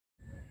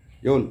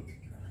Yun.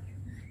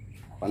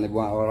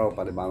 Panibawang araw,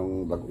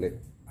 panibawang vlog ulit.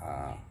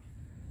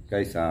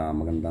 Guys,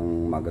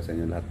 magandang umaga sa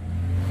inyo lahat.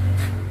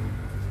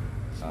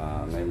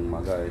 Ngayong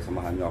umaga ay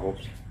samahan nyo ako.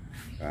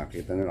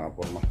 Kita nyo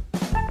nakaporma.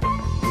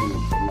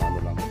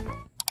 Ano lang.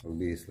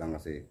 Magbihis lang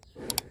kasi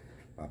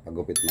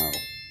papagupit na ako.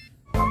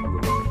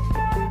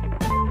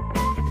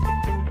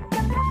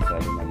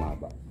 Masyado na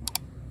mahaba.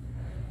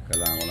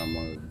 Kailangan ko lang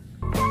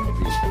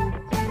mag-bihis.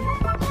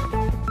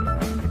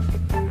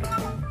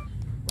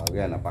 Bago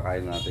yan,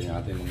 napakain natin yung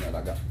ating mga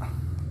alaga.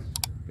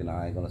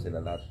 Pinakain ko na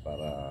sila lahat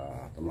para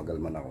tumagal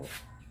man ako.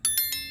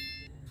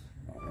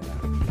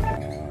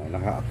 Okay na.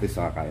 At least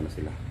nakakain na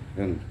sila.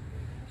 Yun,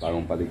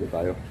 bagong paligo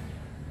tayo.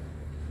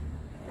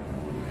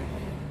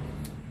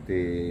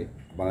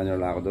 Abangan nyo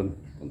lang ako doon.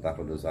 Punta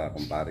ako doon sa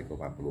kumpare ko,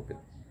 papagupit.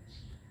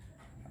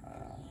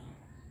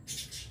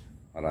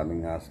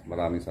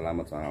 Maraming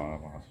salamat sa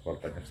mga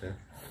support kasi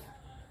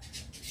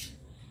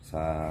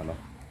sa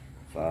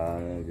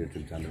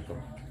YouTube channel ko.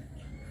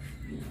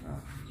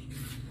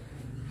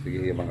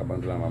 Sige,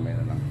 abang-abang lang, mamaya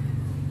na lang.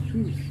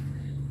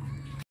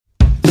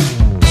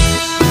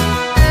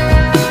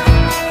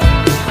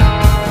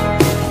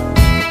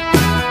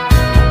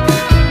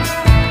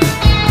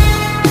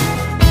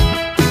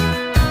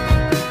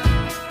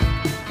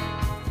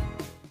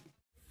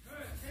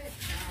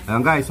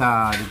 Ayan guys,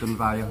 dito na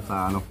tayo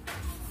sa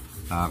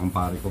sa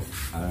kumpare ko.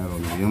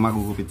 Yung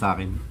magugupit sa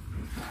akin.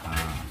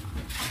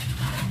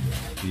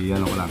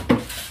 Ano ko lang.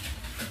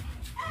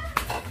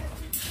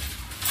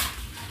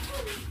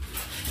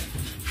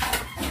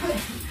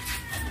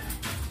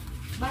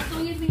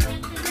 Batong yung bigyan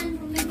ka dyan,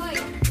 Umiboy.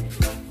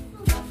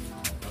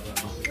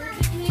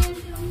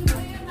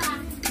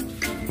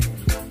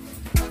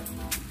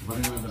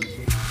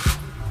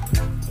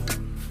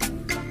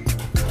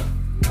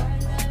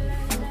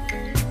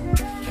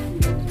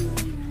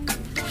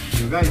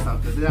 Guys,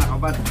 ang kasi yan,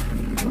 kaban.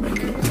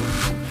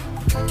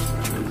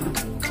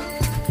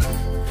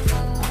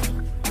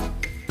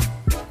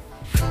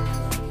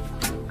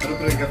 Pero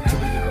trigger ko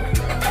dito.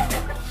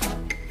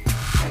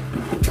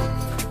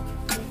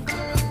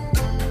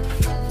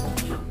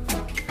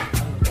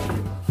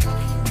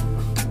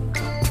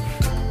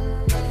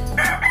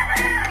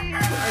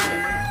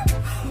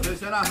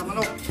 Siya na sa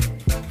manok.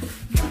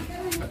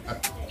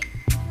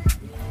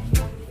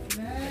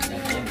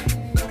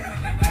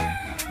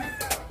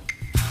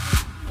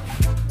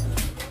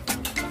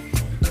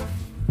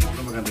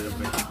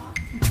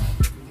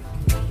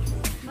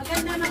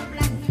 Maganda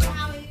mag-vlog na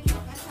kaaway yung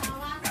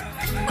mag-asawa.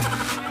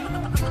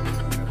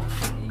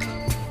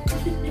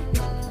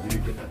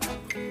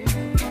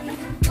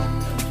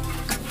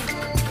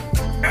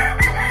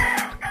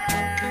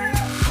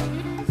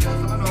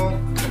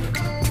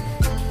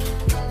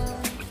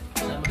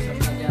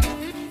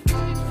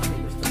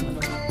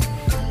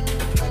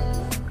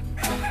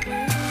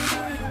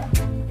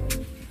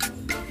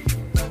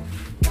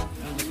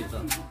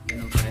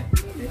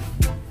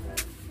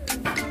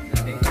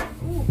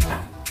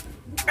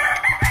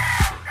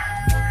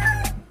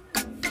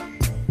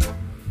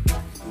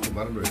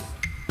 Barbers.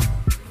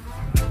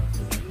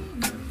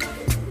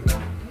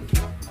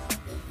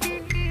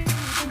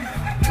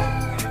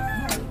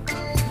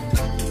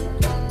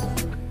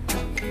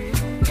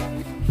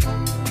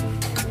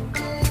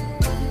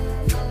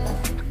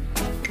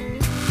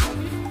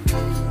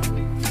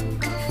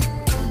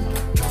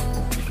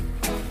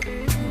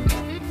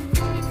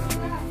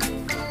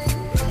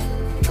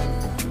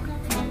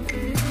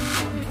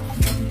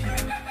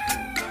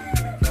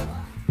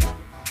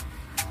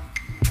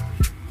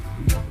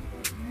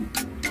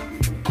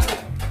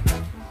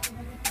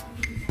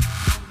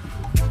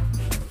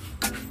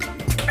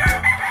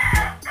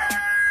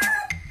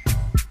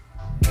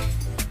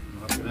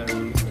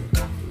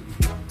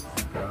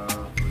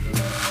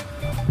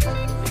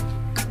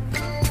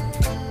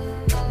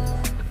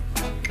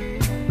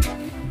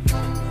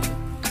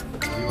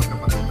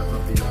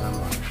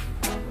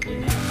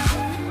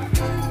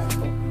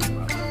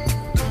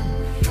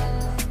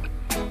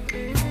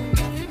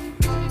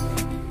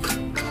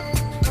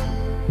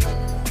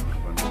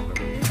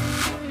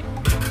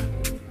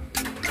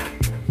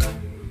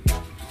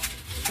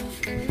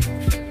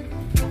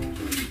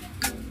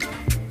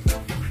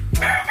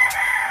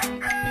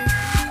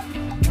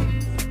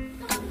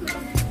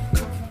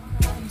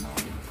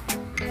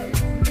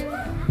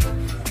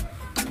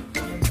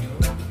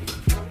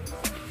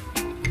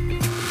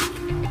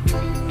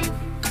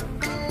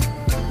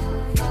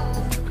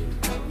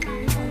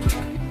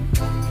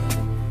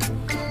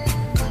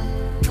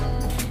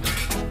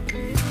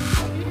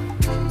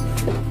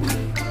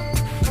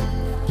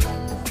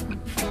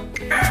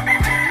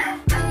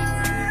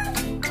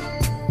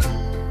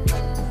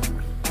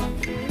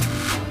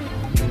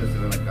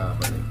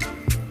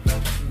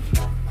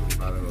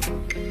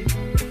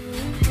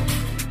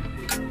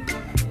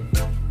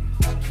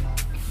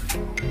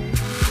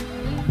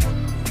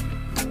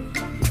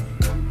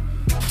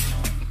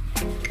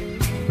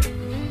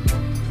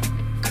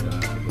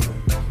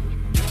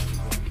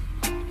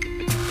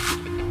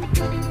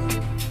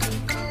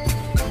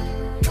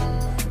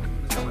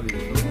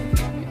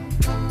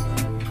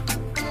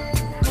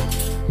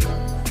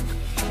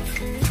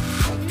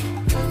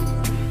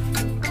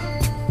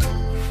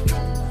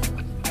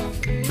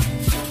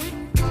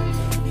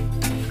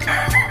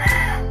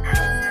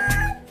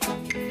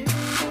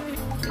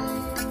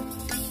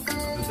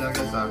 sir,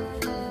 guys,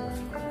 ha.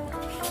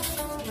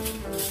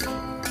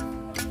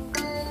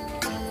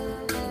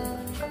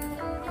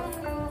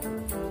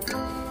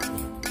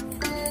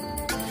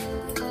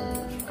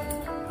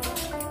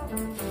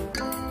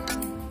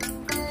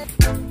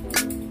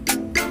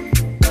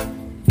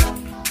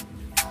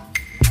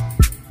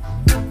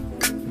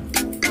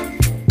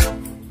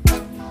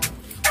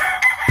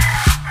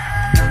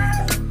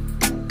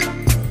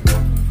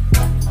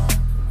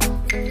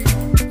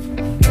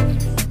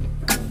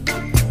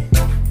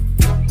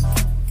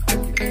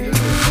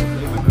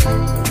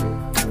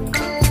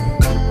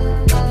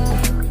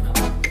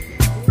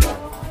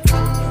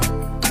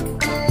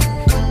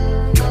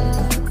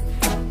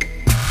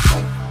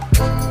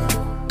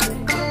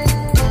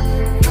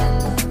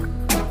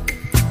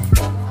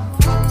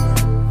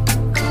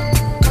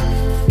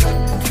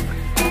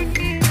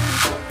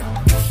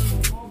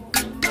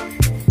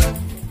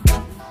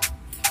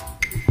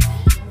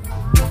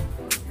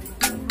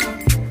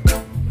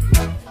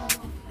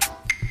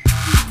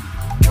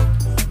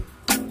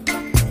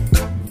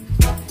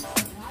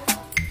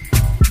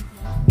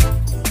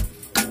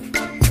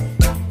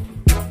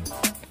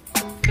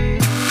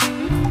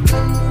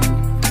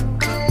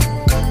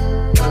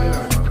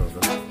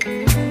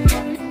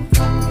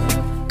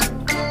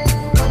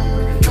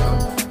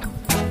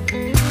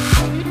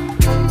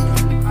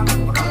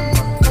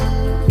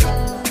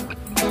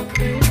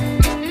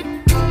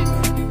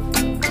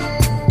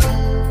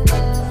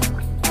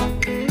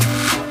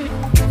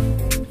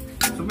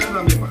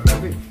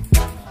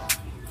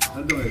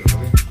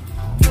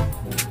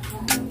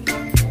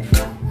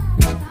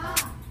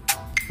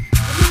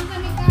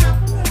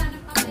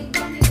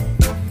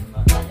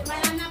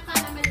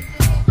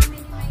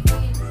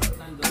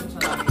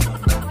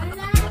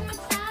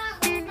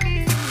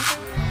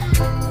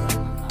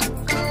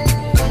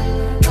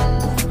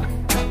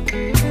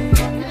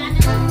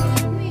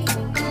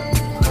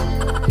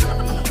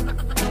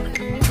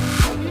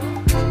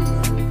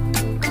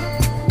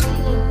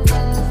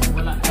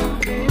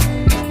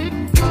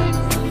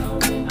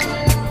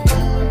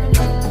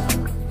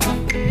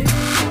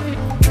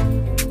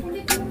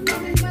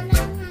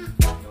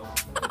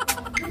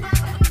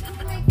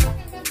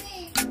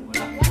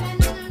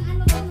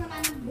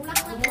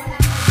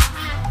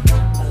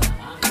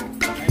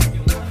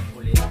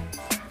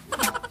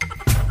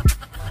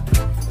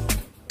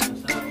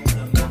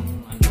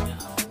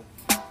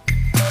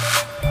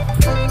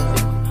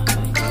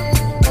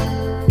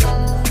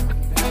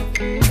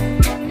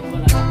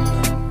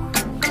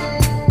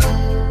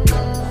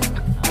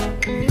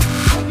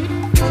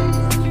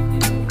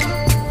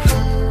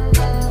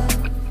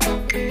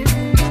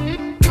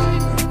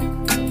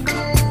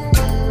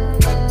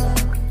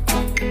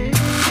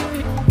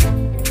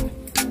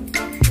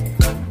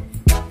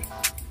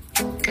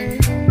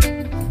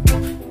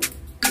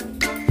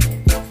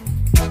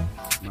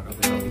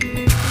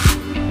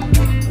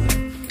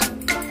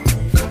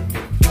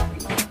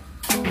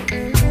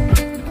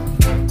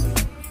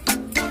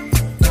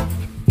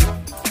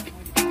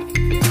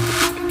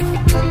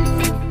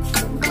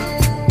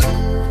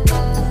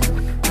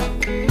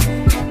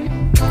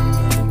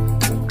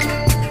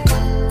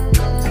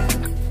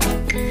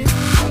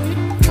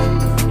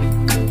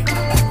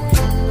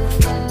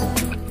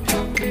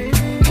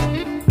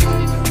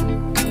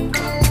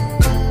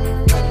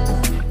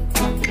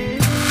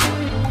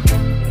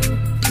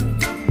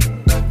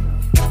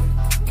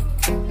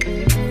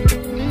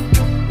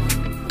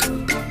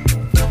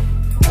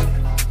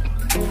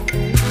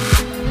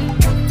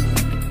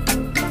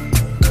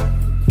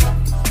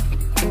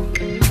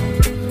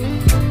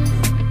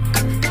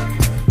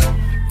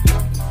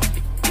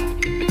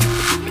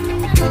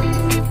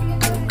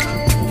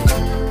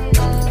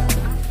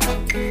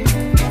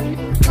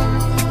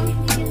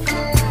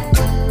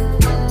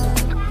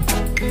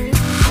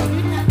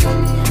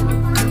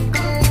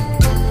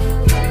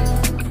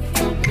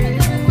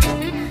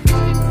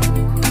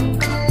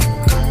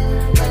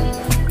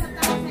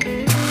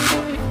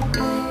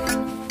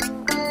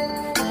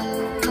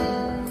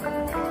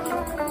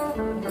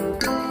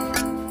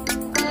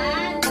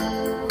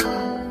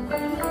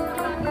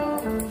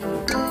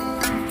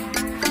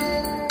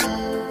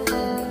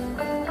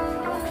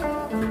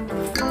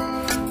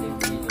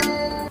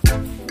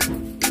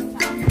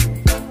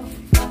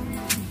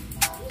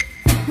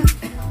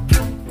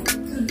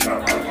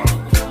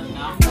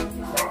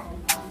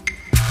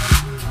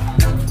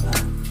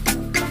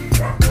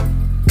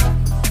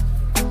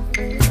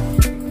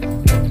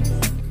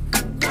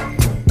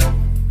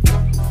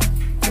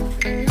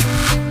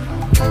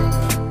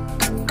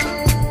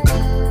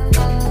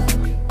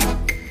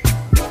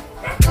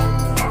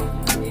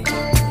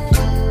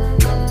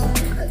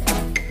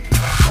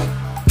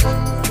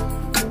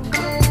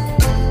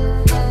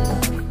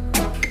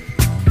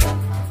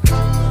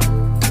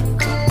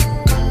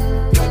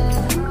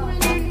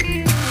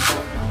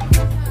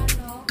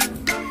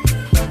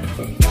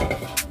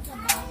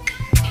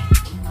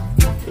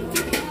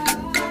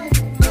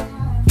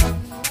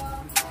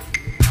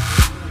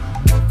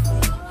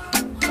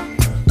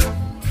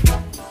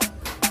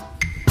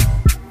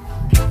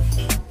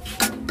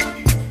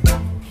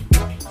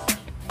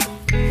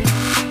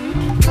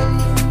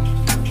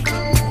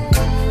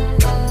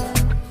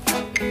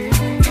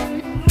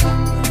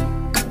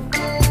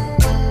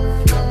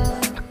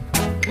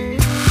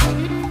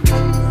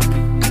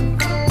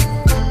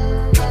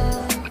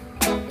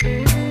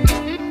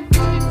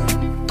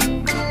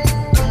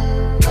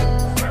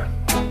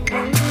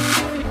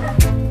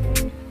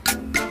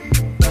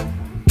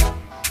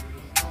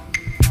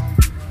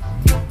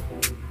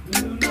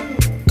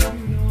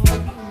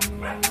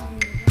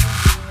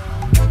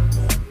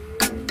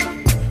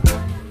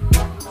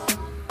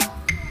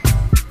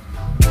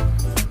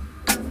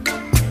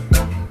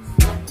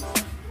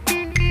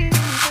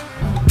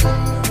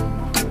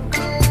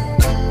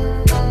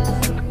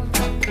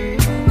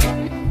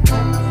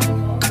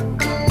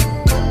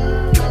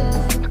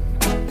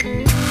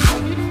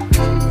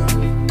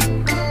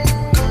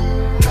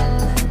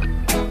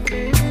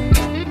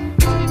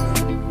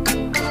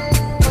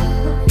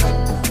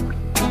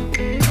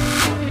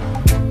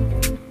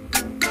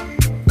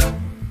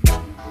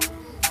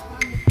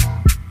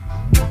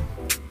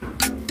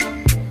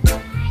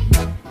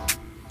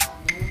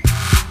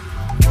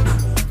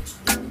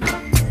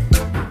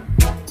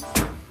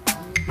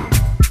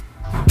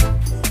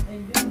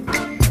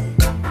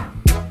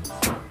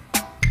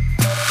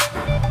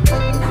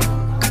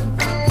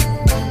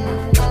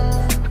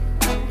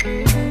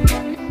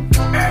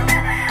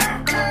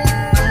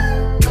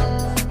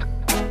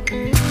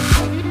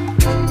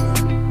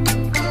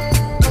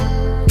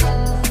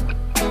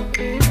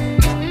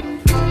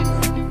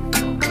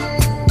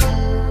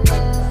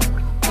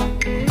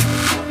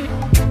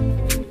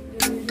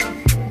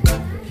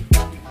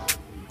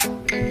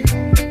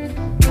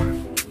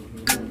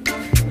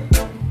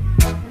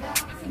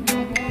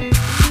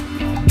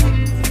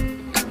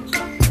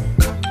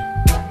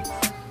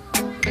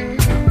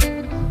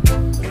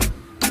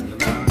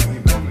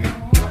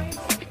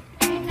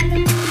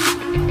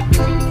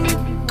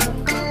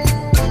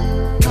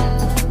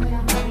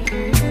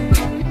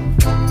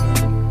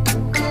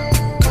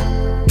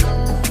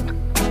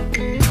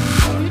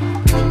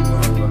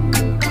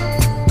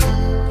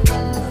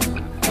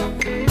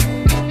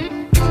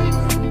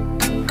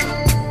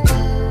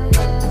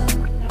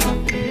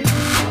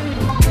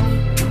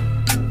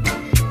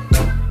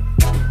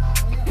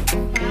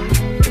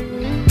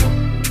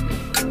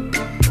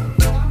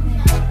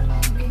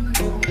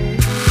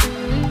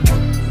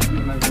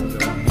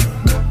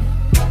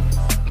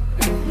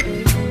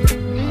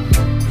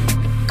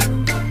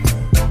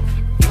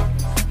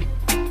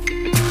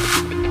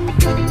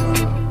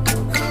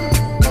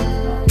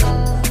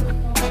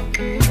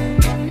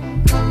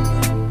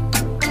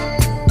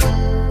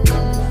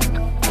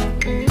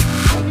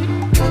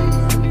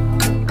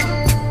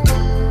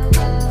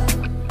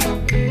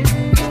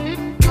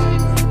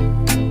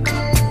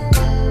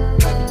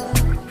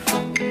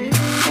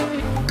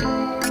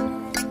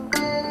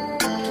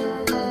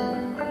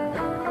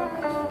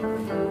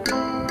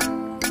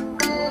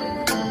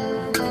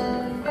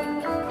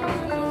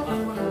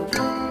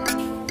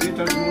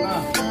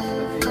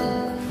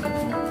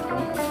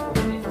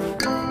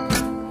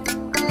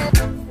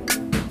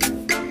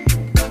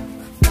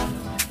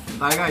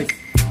 tayo guys.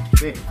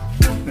 Okay.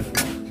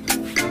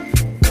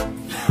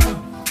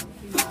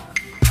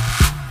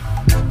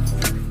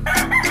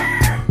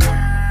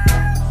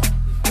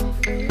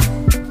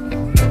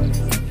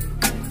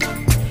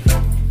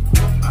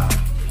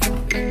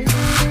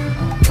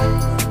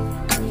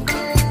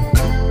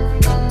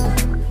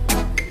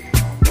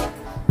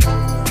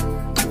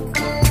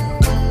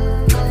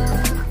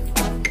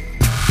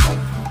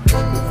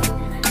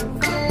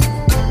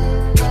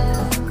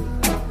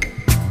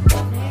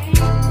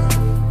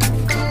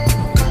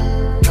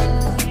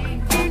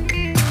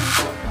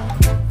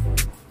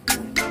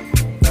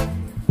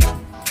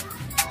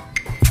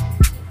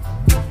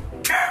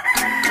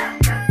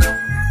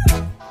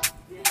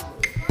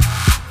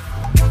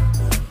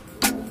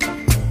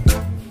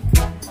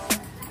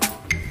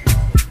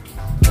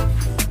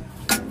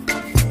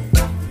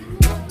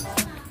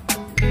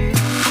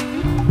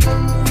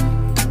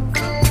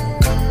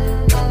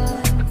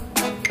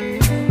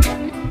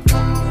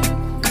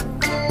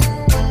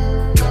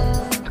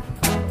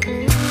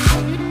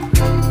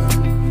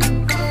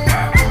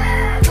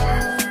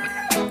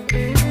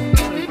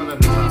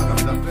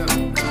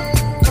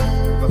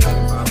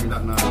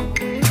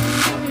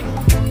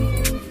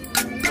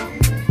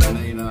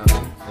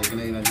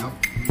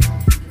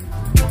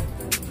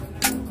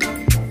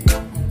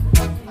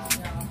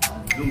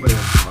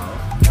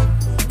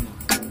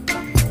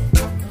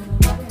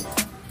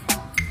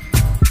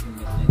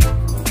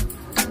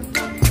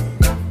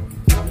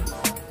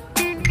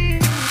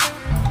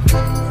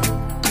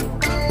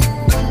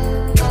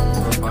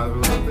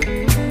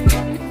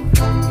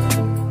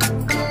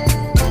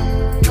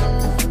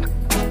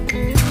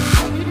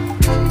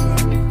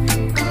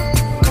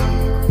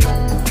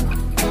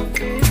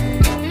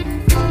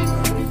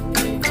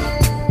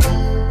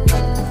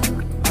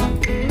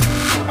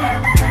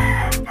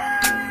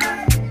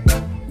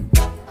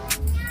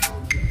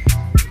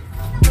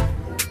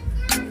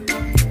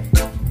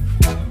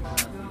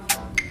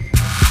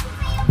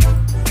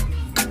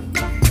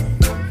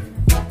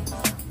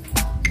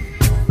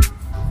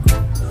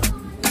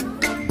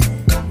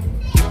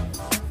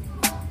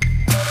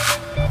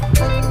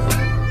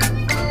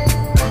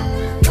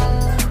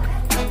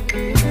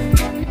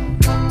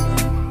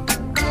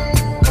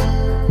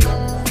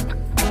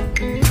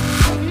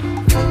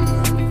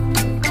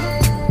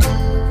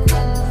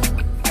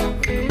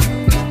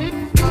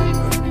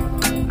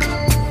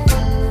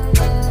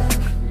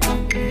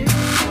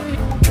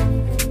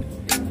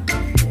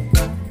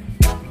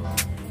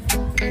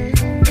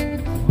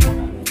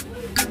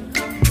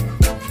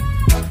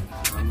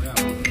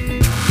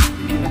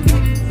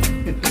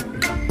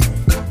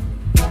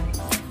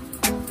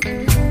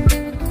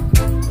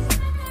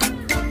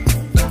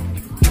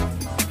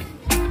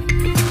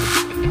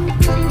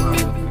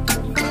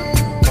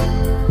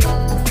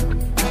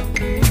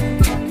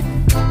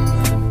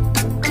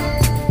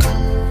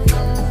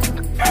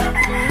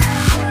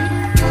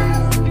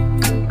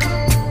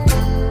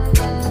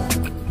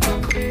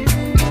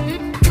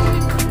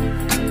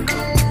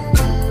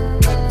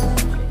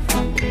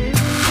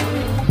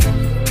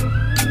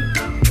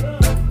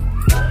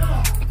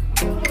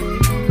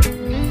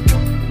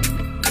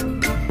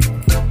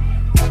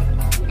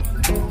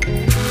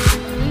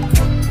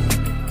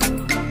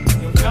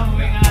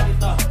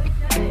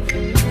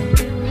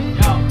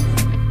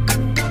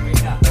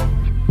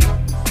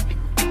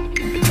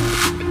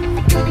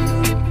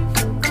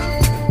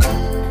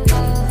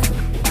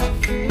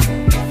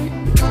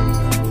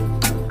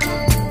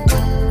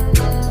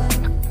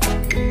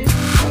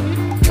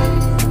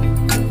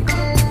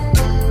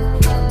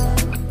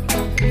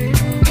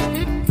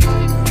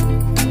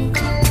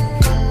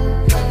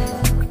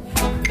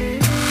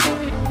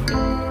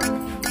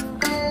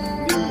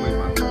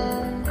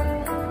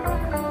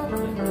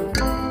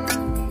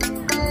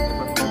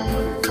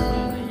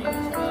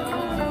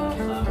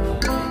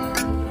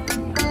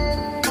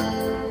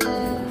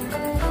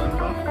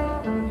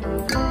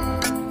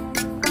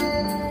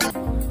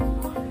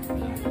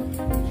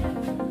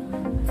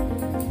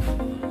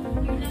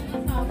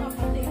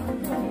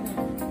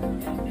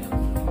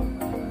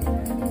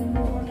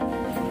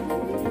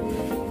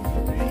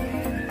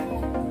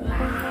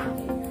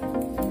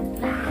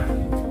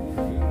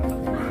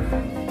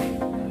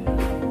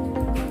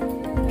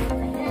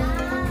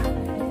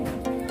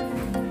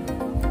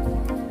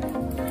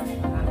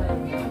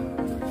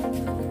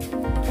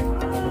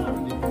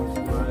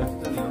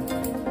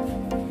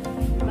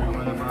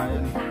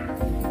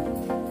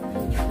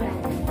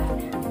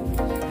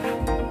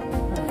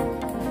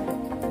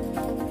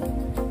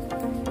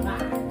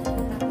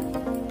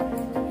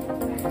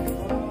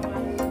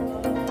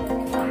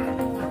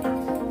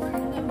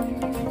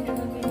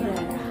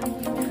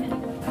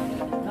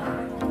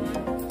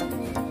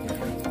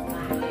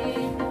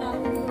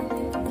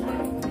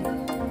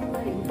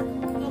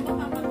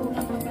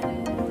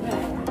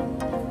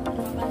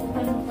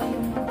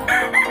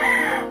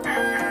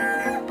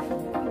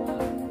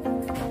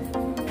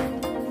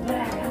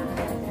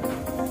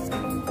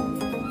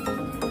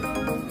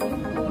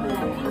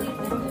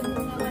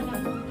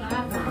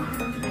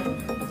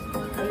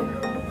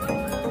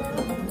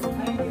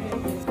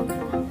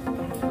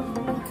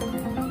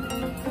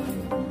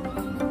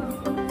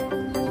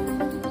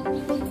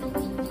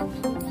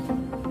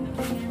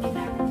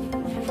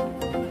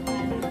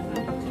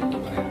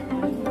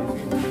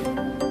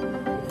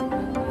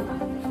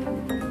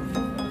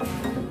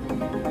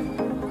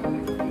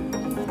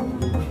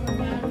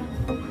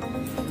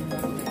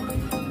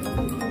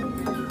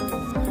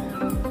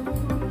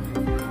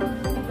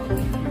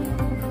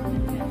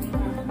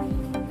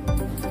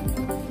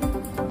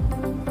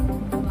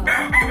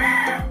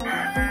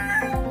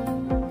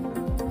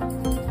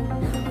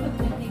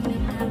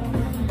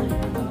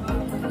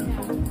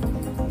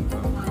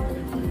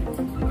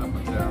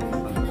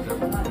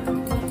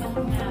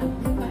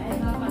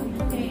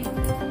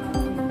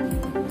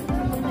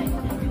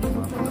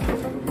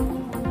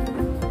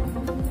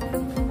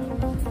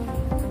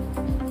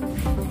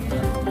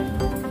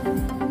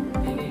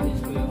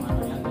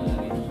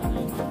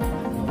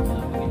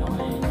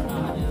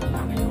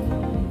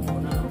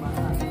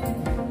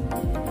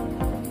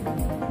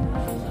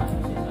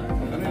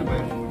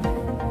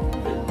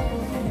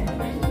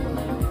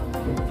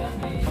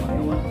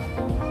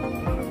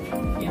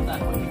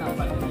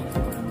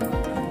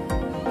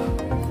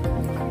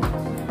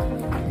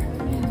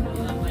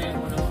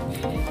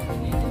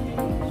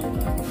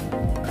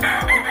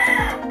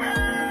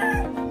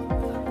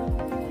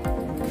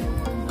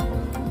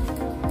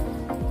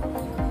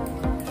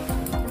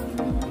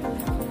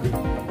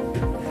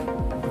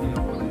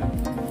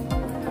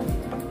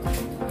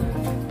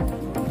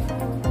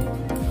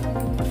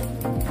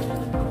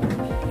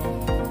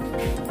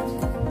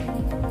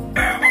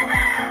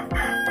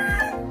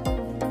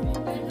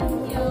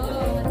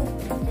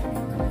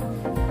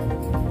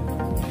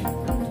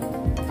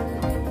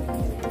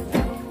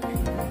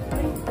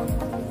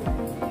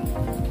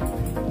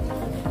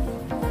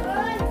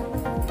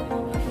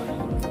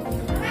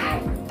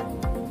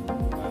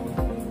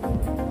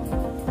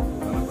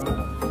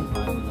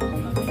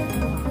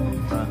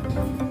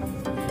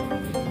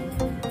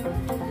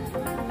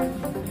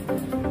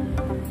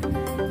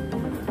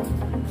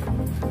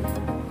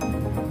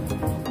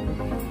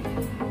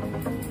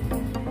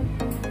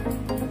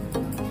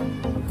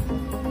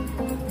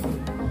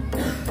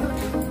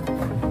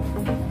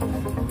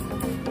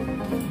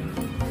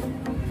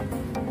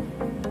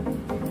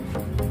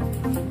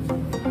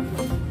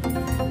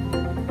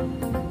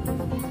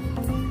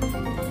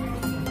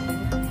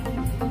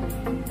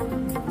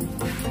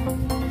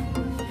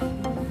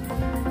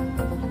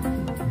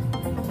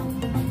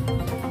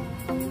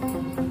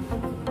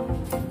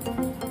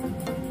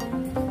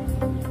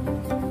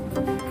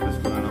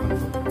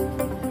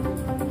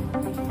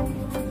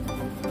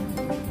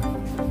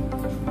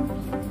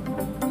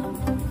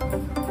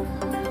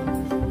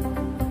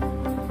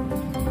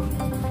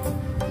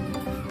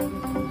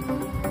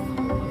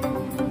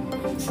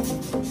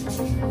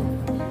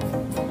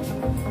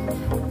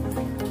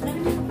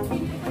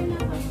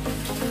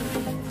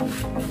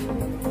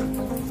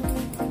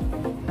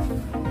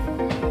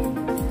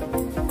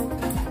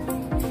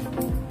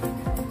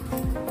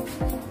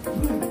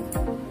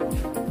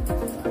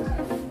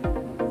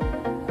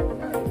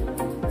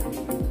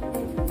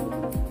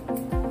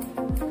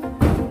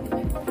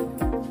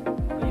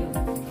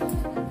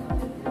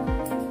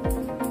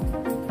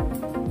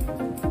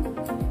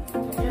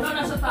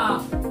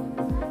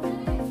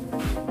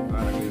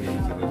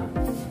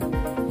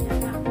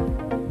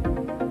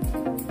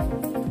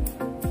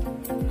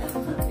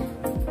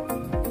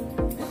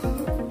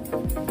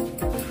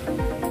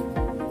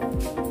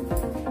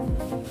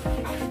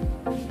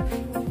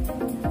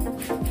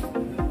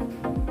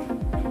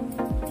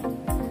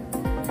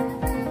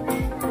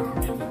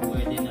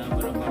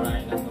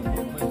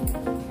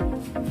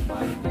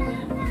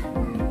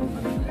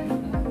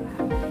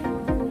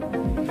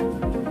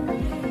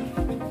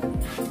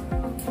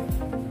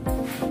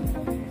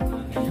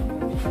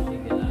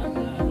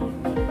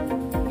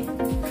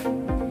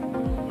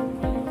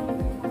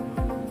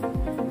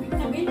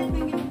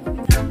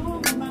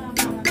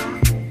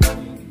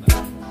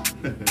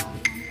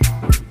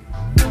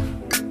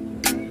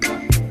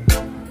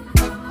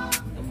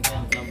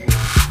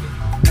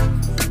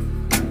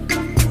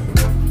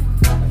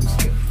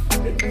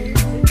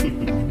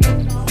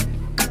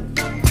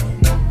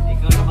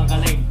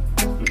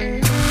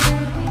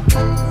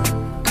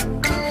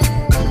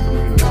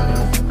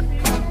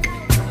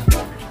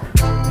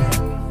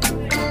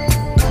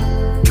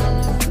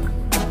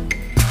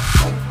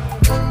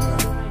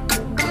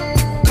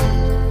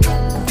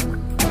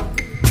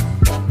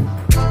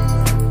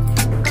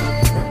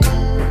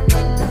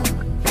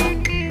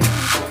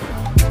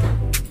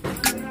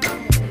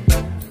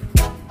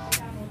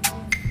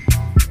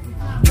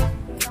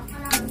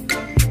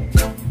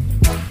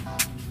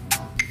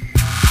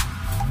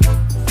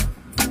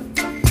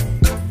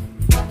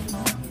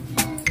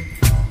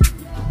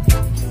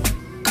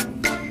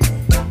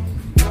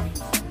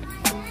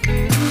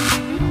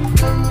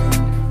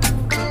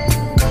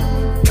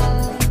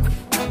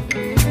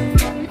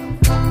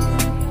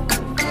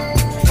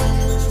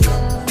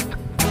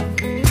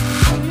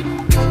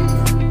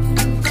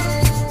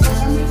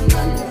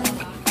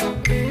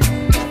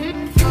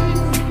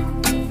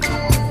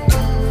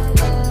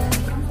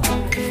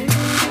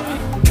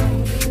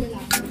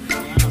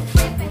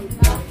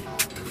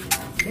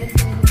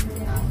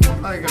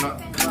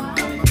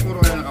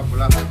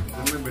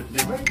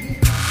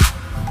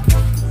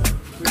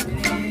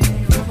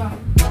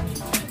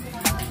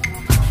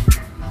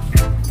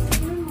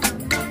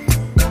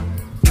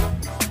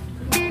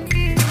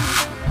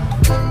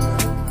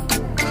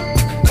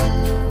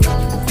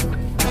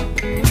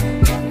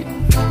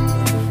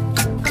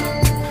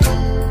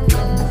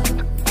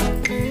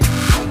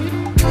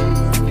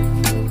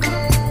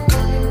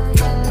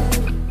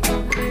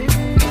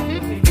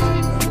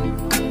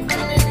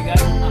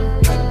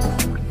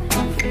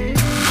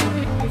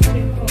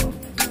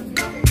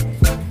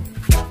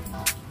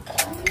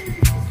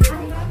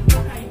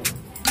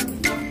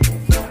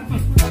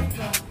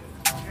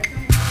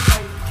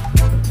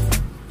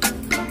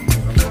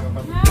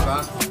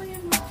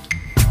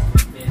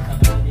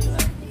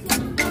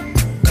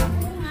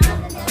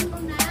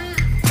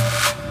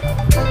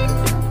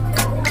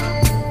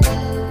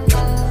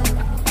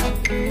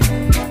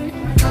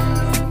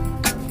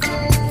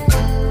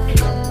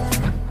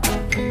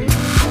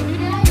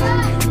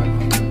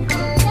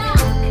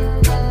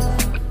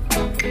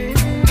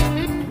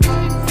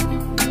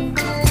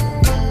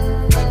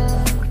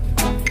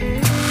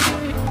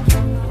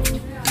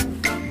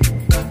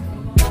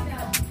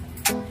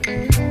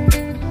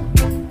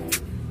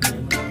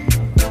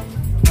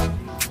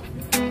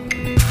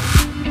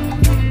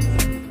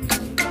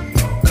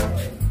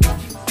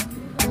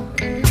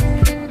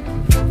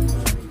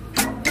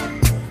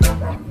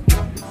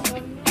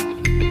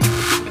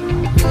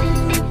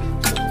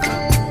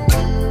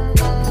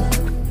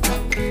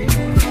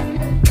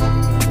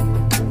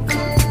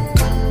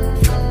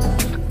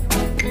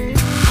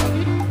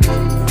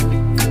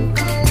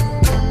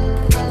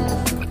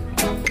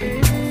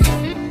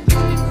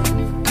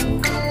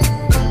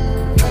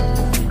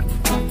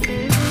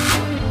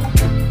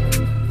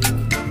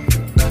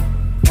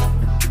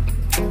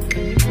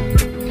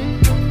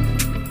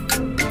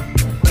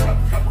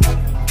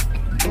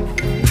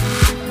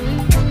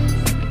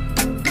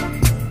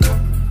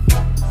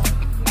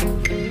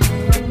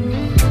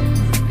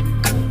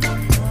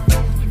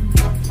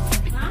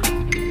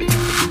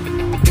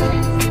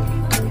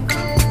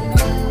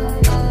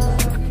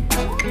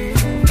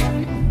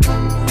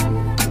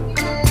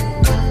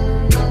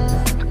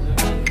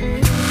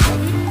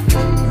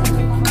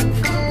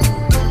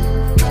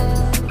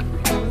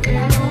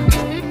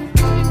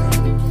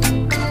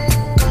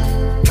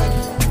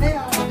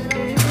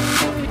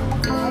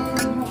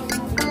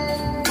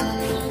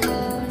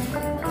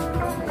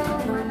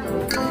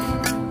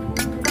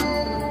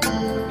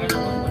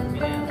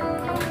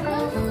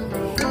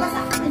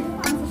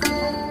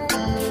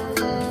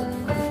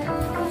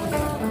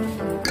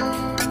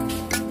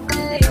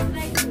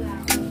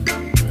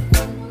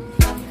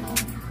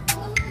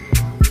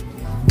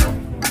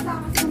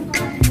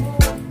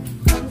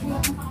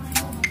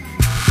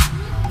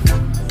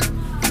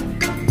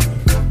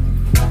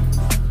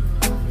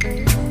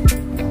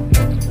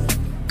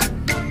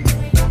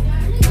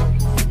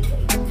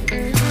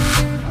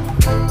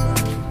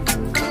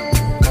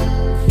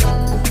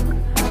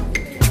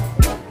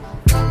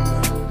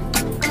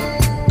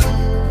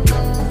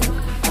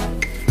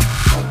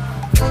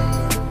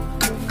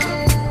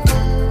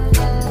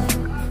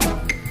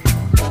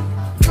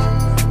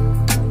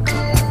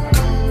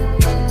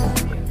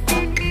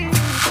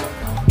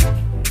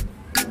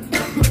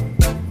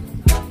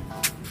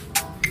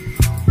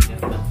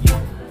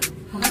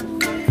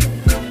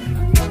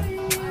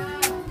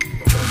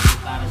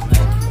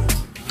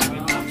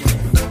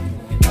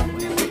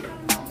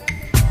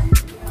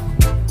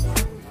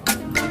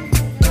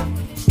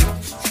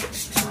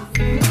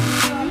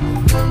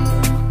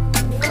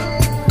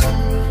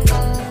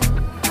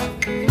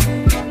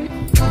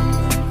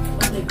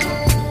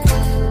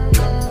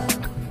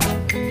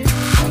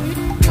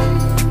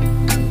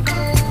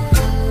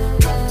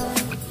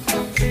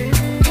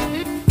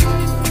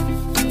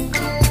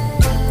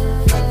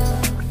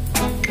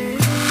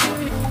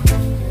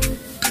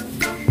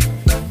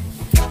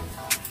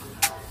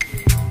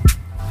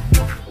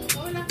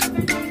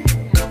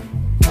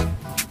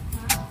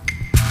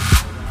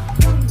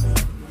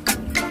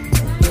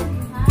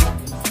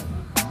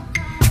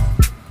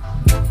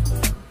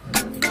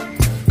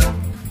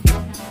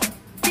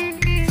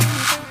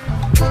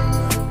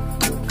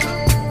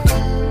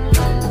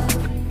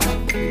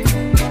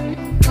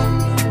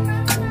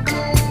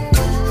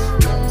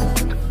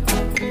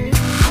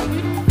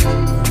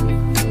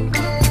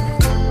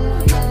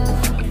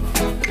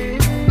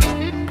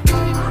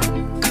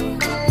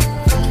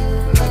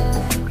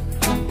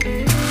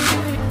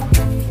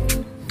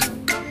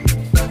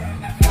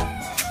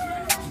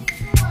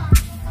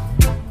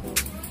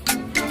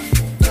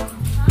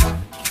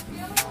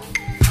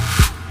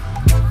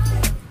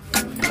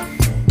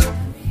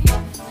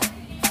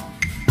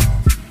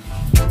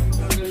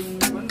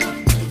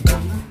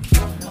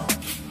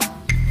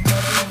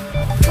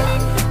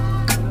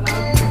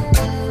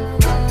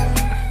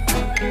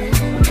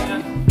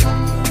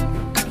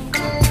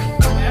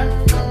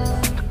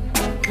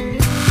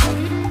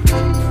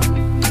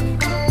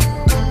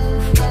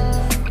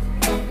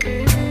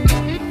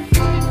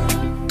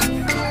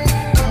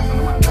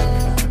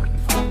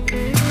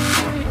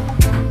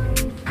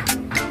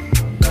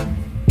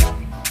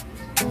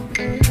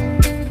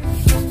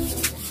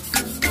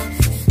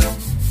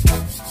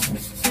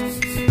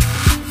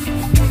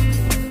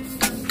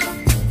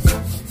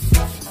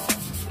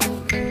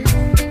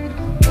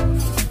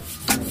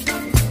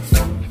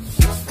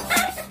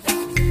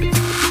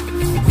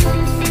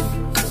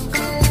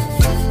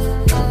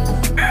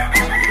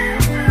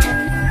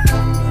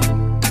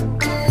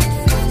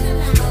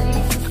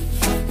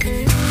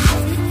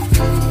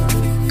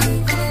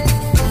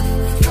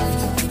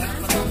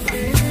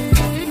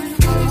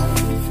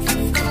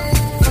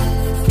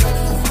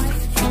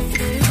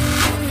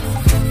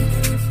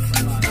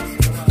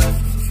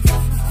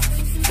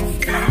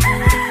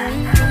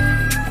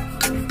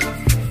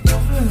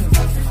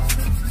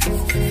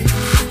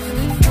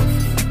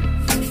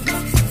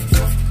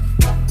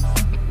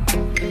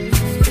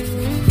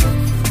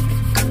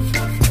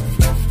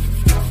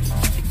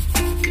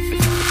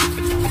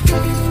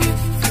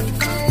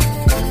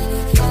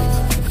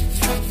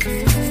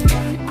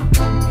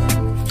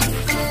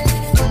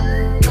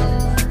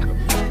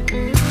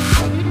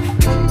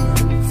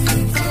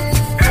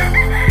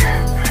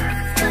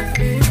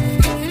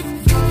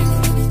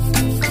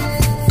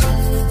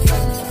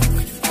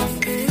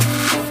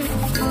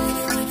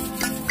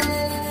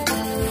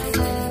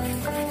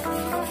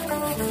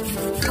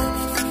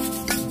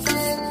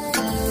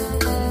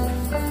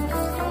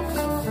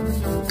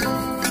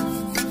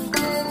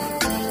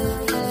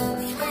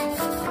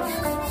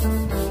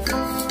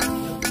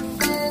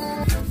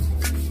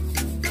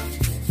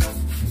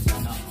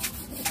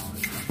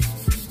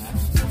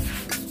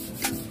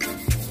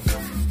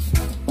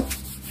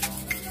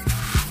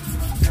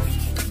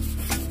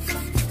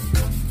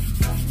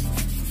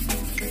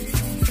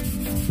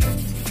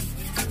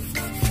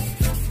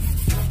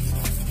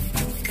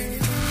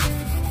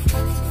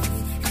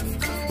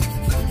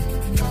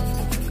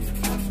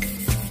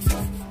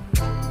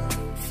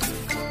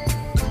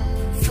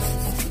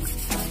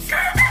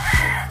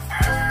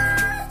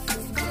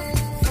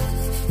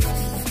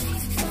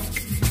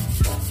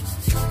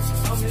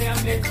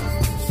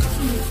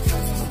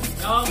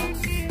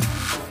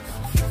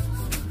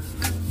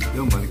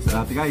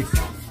 spaghetti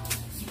guys.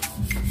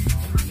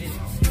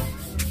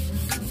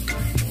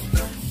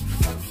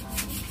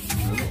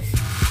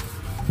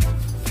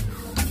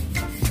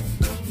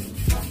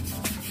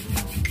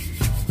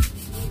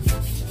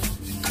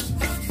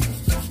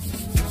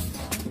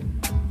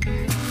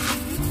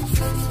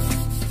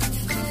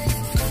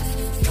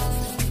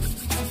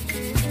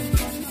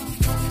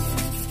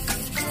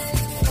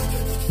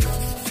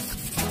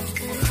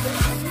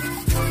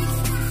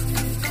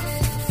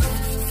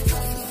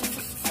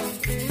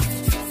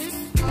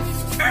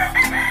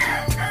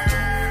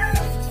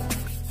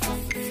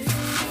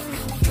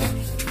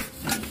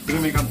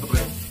 May kanto pre.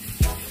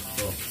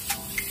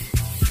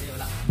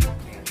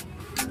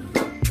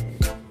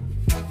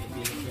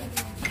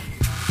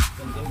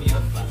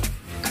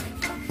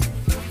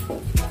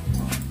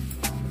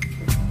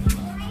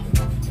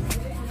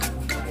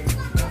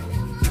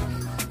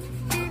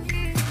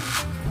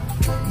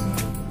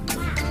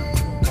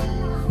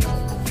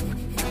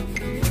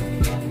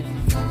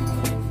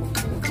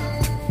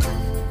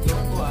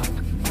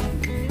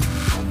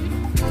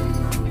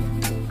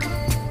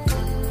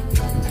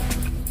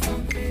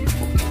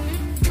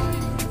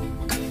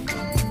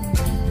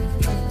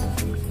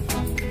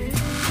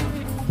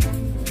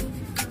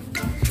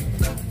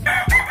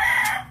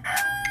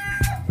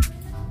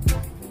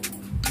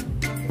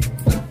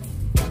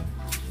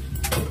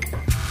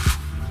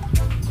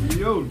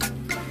 Yun.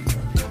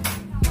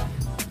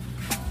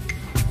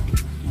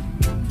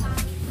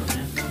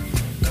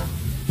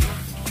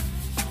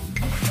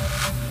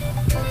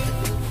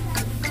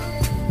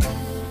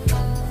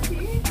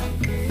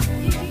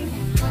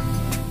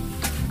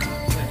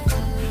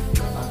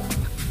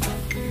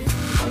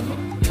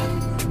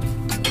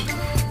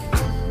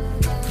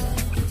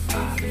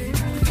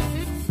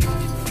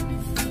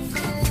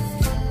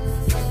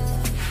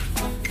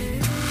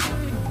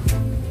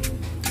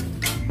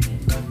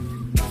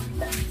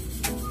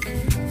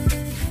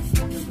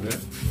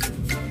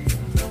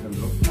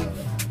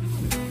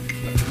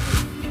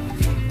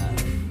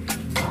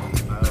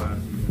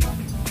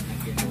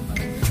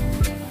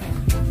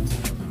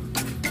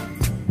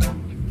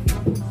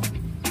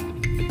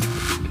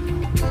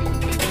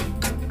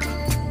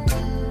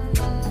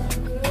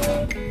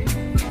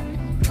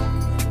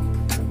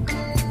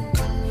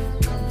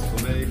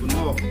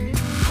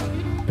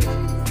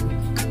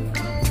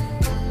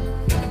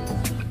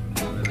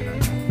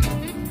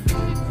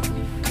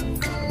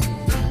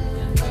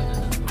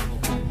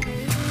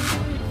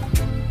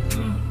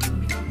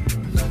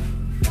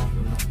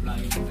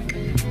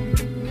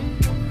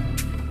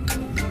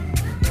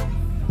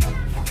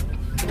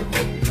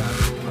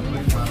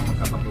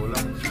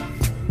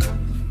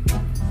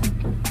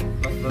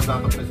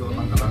 Dapat may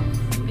suotan ka lang.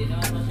 Hindi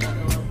naman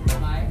masyado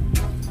kumain.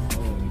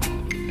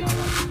 Oo.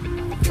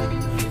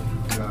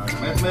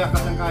 Mayat-maya ka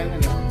lang kain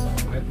yan eh.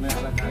 Mayat-maya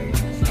ka lang kain.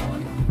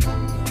 Asawan.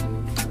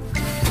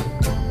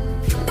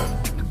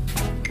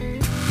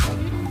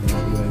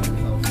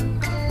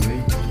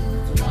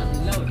 Sumakat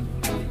ilaw.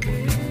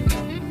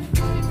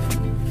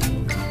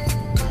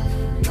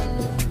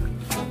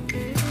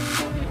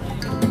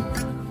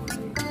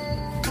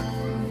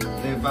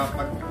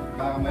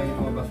 Baka may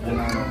lumabas din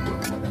na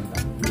maganda.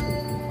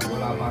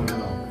 Wala pa ang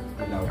ano,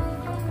 ilaw.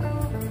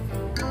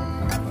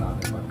 Hanap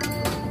natin pa.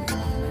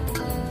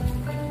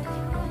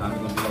 Dami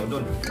kong ilaw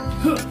doon.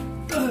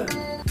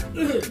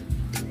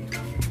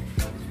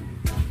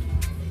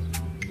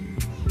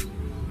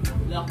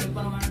 Laki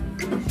pa naman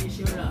yung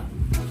sisyo na.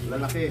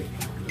 Lalaki.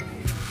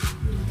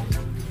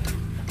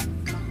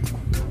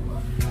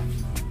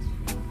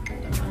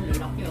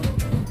 Lalaki oh.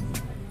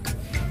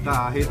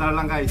 Hitar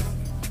lang guys.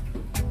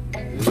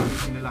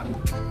 Sino lang.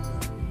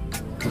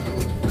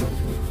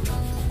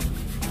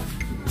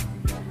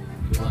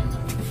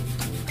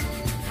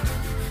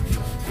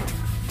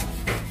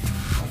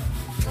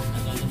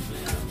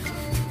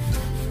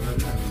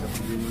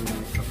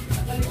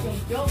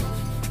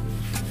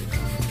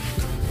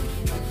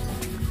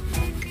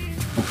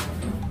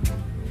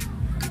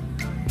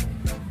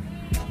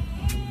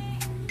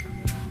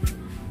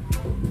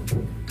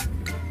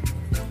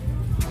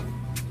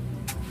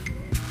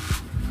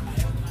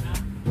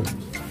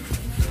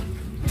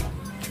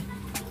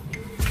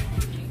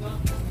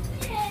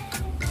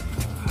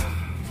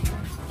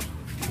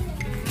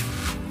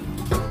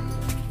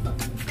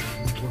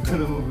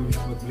 Ano mo gumis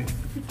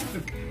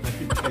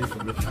Nakita kayo sa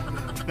vlog.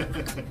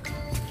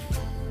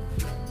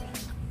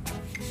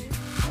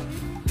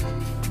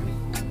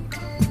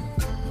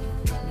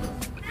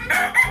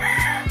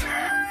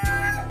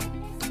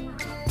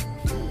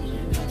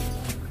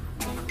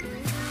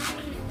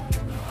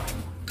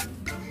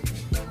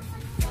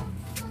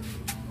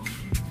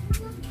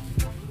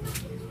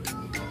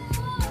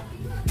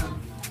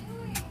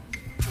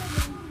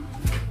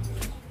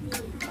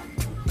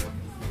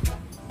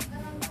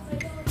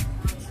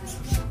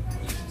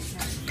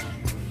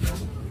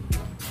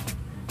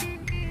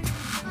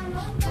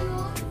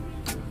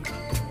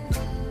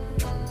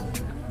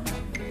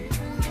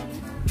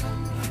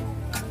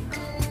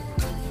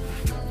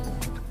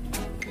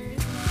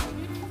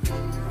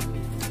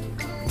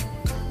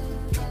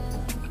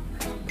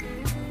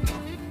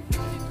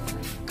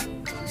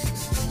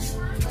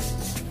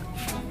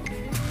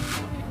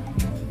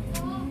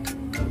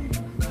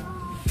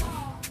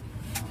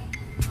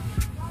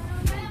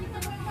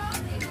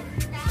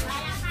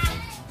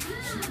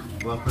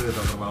 pre,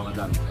 tatrabaho ka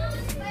dyan.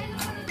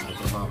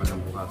 Tatrabaho ka dyan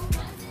bukas.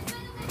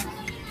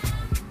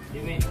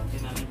 Jimmy,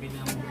 sinanapin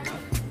na mo ba?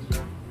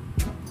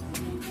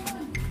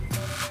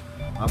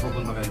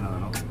 Pupunta kayo ng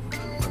ano?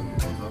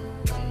 Pagpunta?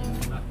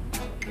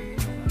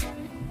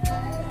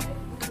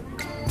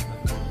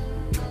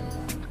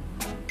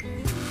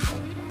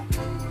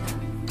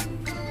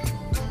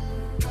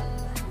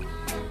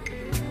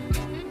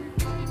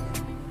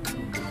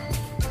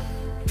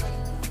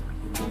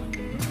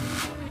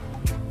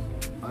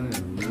 Ano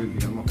yun?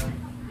 Nabibigyan mo?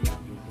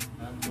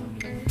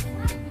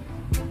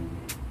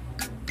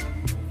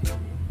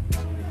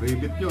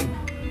 Ribbit yun.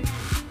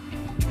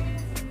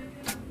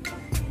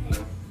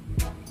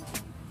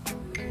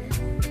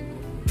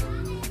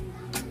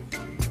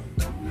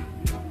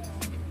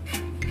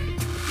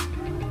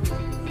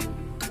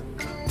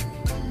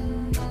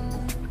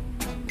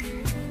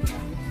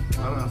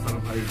 Parang ang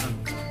sarap halitan.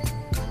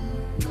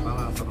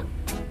 Parang ang sarap.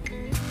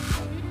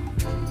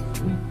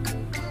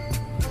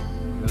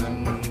 Yan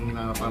ang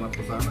nanapanap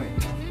ko sana eh.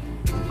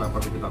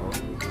 Papapikit ako.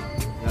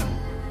 Yan.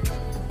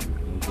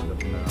 Yung sugat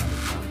na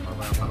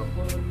parang ang sarap.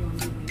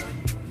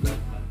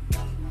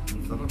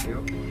 Ang sarap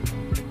yun.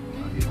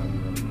 Halitan mo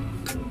lang.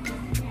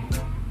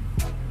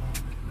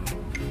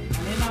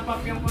 Ano yung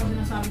napapiyang ko ang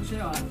sinasabi ko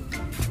sa'yo ah?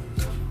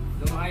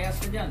 Lumayas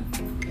ka dyan.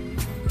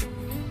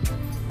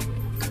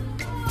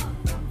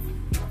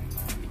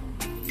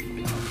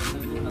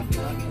 Nagulat ka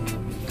lagi.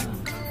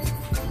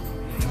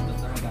 Ito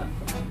talaga.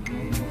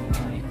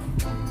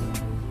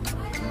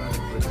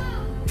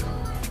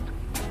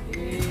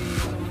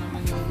 Ano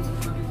naman yung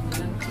mabit mo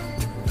dyan?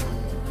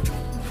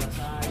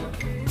 Basayo.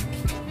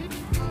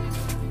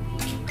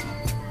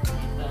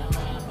 Kita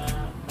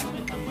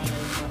may tambala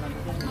yung parang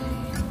dyan eh.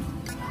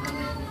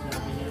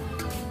 Sabi niya.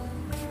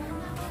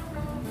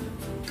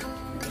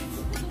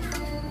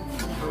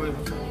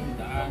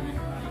 Daan eh.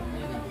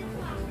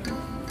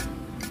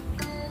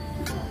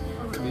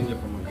 Hindi niya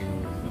pa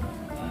mag-inom.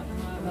 At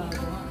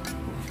malagawa.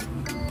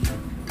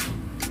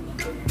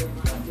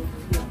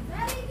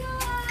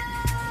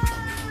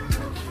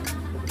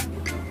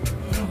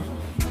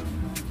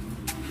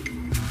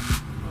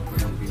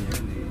 Pagpapagin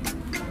yan eh.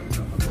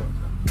 Nagkakagawa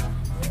siya.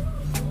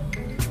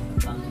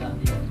 Tanda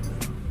niya.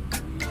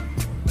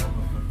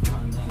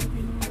 Tanda yung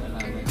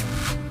pinag-alaga niya.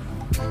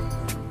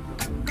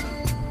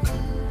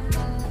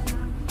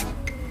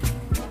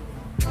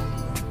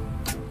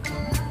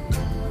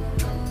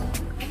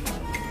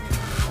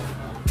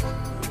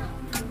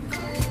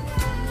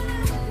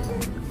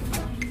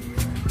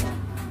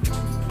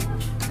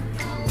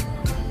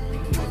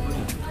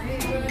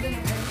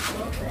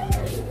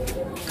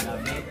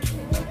 Grabe.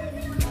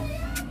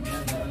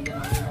 Yan, meron din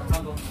ako yung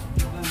bago.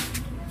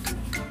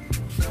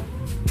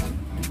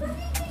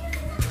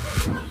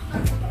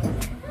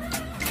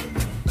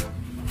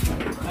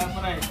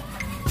 Pre.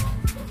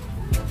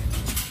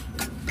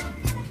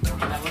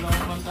 Kaya ko lang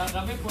pumunta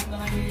kami, punta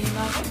na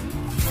hihina ko.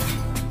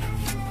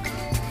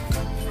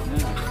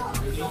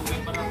 Yung may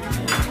parang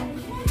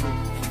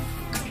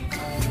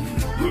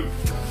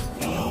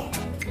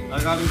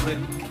Nagaling pre.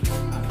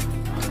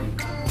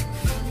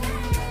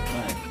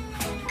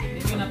 hindi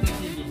ko natin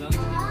si Gison.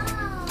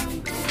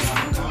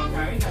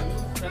 Kakain na.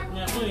 Set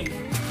niya ko eh.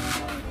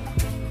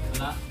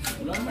 Wala.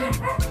 Wala na.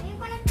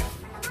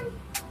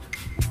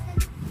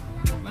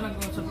 Ba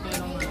nag-usap kayo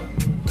ng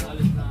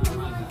alis na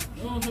umaga?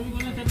 Oo, sabi ko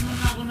na set mo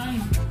na ako na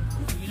eh.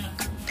 Sige na.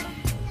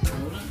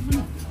 Wala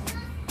naman.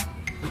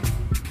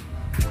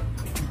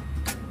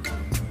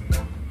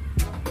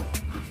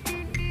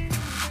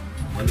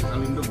 Balik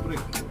alindog pre.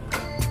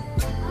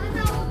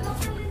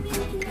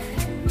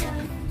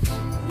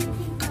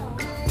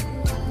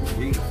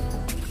 King,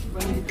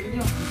 Balitin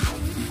niyo.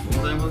 huwag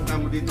tayo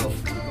magkamo dito.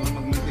 Ito na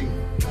mag-meeting.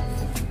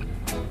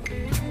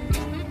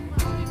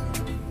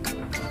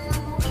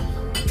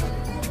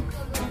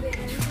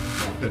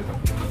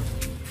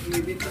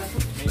 May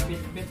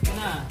bit-bit ka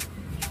na.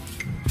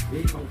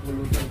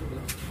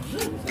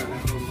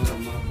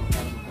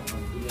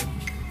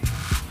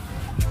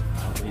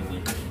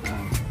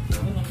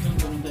 Ano na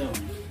yung tayo?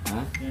 Ha?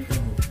 Yan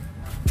tayo.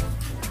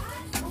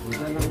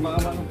 Punta na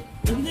kumakamang.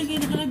 Lagi na kayo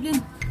nakalag yan.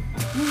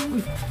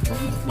 Uy,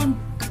 bakit man?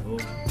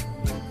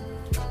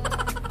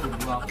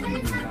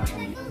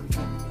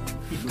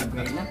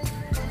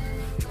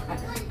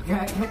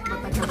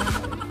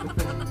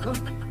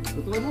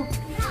 Tutuan mo.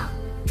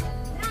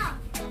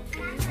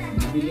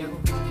 Bibili ako.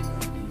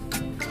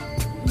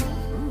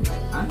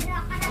 Ha?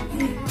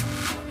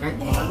 Kahit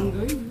anong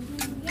gawin.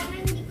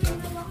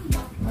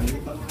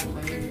 Malipat ko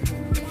kayo.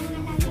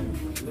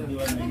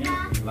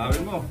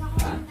 Lawin mo.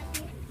 Ha?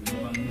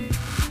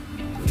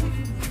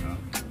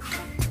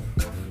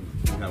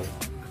 Ikaw.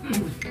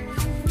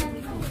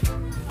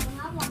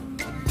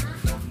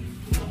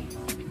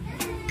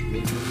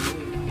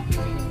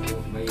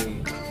 May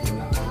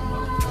wala ako ba?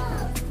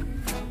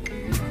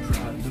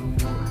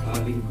 Sabado,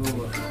 linggo,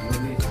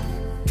 Lunes.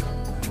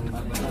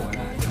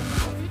 Wala.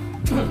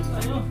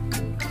 Tayo.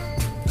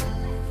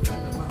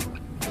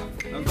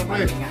 Ang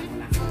tapay. Ingat mo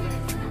na.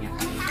 Ingat.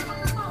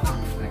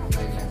 Relax,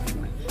 relax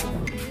muna.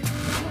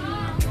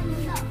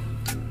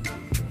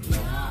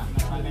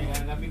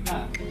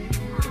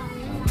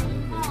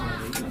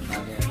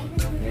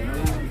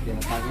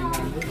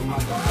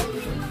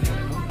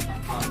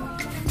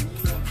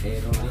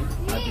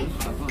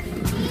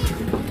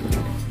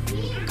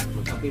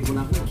 libo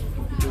na ako.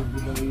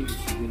 Pagkakabili lang yung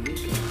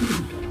bilis.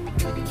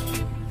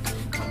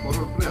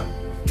 Puro pre ah.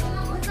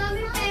 Ang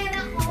dami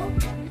pera ko.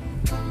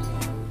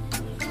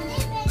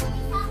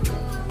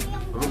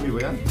 Ruby ba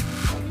yan?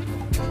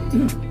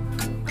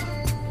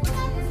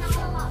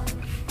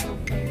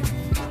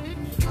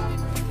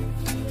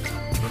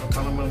 Sarap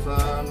pa naman sa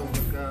ano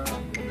pagka...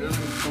 Yan,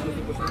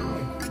 gusto ko sa ano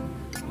eh.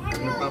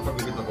 Pag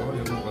nagpapagupit ako,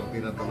 yung party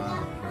na ito na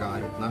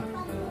pag-aayot na.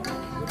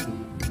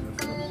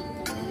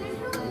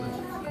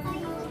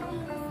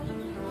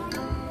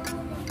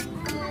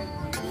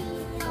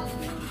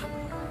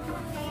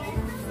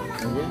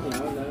 Ayan,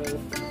 wala.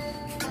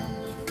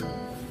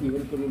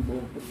 Iwan ko yung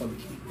buhok ko pag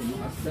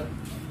tumaas na.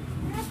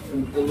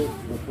 Pupulo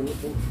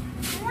ko.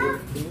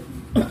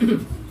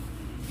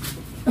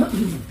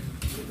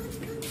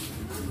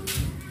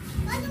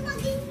 Ano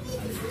maging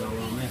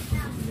Bawa mo yan.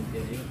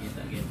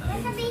 Kita-kita.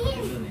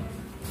 Yun eh.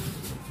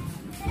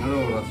 Ano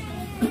oras?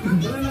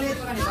 Ano maliit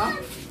pa kanito?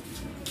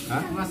 Ha?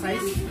 Mga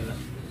size?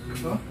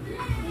 Ito?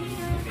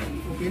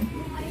 Open?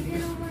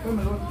 Ito,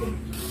 malawag ko.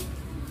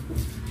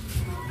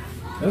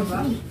 Ano ba?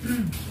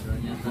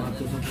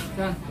 Susapit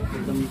ka.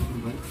 Pagkita mo yung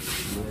buhay.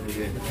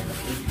 Sige.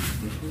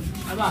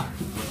 Aba?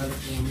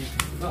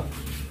 Oh.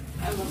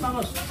 Ay,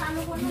 mapangos.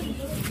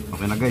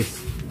 Okay na guys.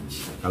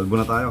 Kalbo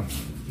na tayo.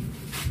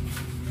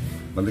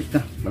 Balik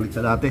na. Balik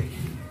sa dati.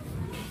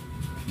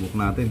 Buhok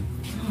natin.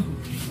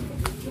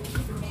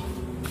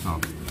 Oh.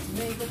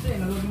 Hindi, ikot eh.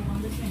 Nalawag yung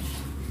panglis eh.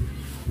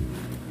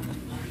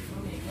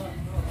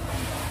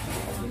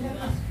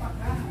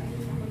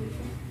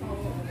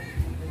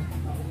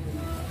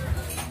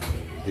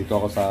 Dito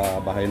ako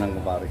sa bahay ng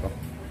kumpare ko.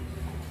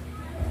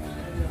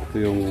 Ito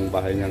yung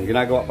bahay niya.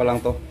 Ginagawa pa lang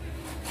to.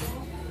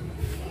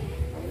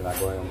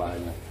 Ginagawa yung bahay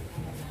niya.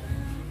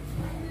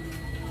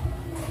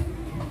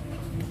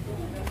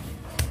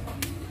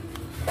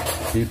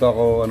 Dito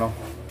ako ano,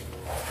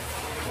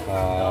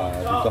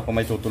 dito ako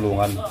may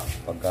tutulungan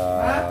pagka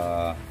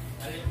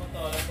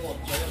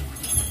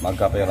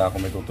magkapera ako,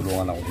 may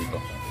tutulungan ako dito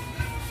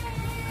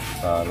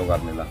sa lugar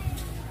nila.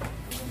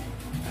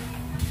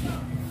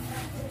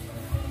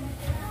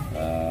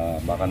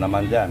 Baka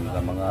naman dyan sa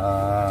mga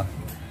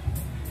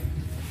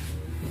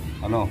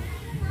ano,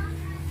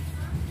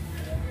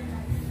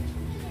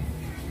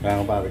 kaya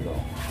ang pare ko.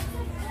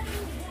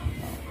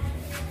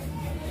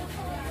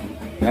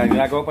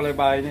 Ginagawa pala yung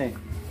bahay niya eh.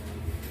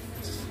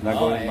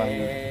 Ginagawa yung bahay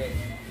niya.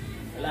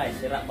 Wala,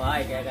 sira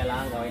bahay kaya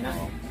kailangan gawin na.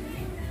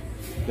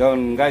 Yun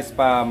guys,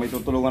 may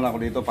tutulungan ako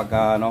dito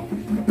pagka ano,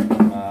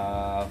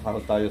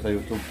 sahod tayo sa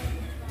YouTube.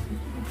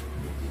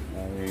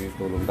 May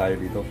tulong tayo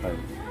dito.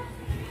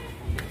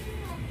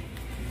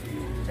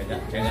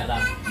 Tsaga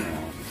lang.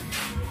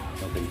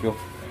 Thank you.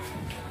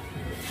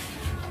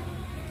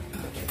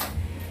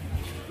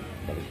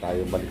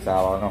 Balik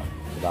sa ano,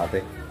 sa dati.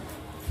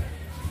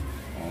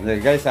 Okay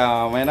guys,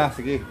 may na,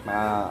 sige.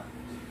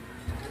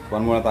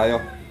 Kuhan muna tayo.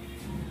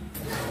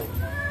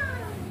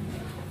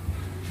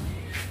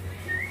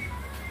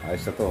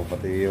 Ayos na to,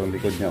 pati yung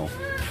likod niya oh.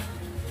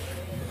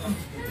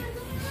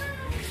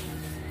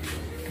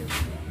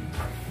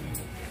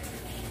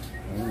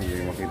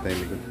 Hindi makita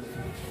yung likod.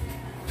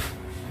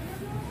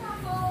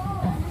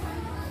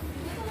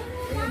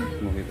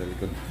 Makita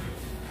likod.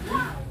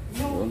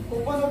 Yun.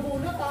 Kung paano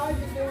bunot ah,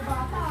 dito yung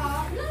bata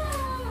ah.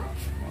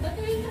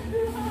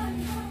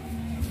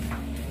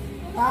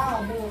 Tao,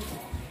 bunot.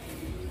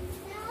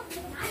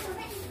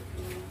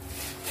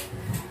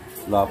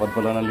 Lapad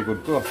pala ng likod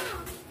ko.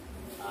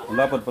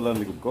 Lapad pala ng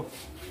likod ko.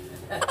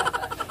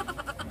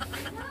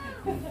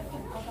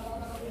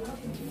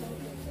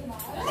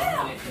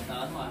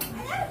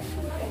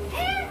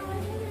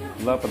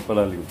 Lapad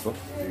pala ng likod ko.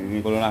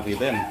 Hindi ko lang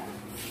nakita yan.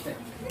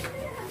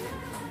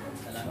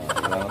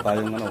 Wala na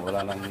tayong ano, wala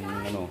nang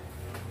ano.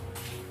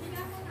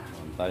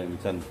 Wala tayong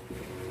minsan.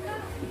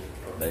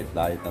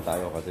 Diet na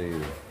tayo kasi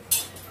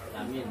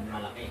Amin,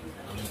 malaki.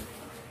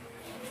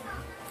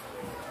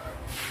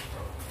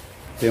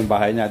 ito yung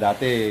bahay niya.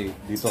 Dati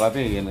dito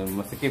kami,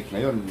 masikip.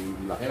 Ngayon,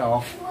 laki na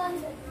oh.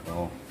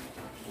 Oo.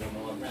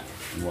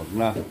 Huwag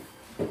na.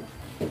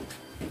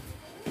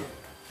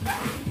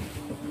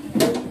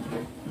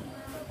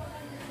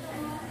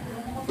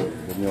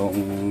 Yung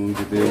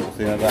dito yung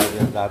kusina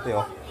dati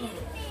oh.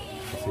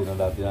 Kusina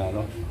dati na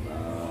ano.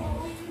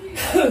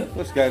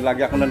 Tapos kaya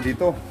lagi ako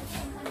nandito.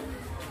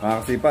 Mga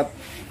kasipat.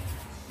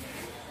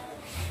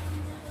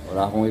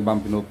 Wala akong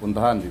ibang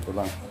pinupuntahan, dito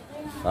lang.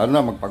 Lalo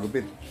na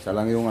magpagupit. Isa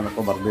lang yung ano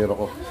ko, barbero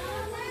ko.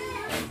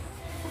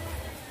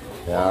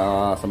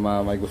 Kaya sa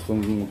mga may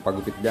gustong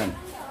pagupit dyan.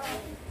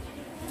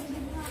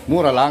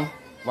 Mura lang,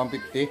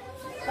 150.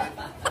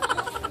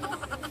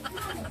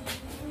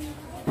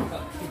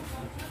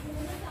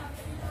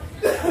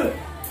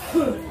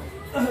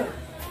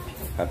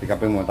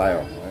 Kape-kape muna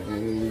tayo.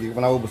 Hindi ko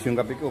pa naubos yung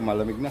kape ko,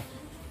 malamig na.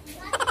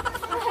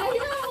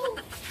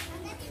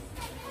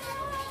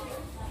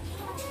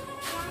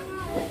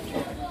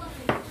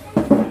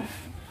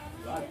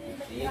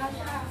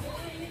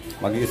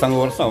 Mag-iisang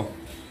oras na oh.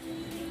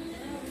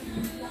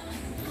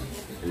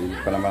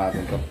 Ilig pa naman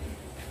natin to.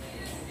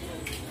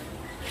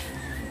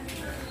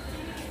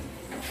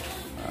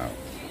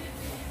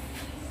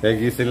 Kaya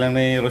gising lang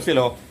ni Rosil,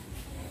 oh.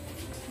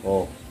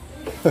 Oh.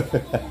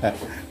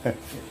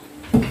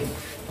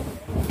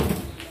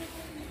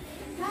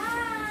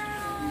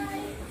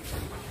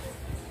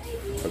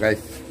 So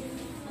guys,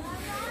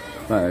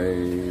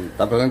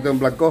 tapos lang ito yung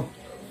vlog ko.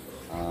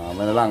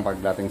 May na lang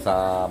pagdating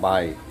sa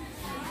bahay.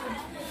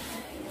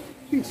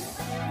 Peace.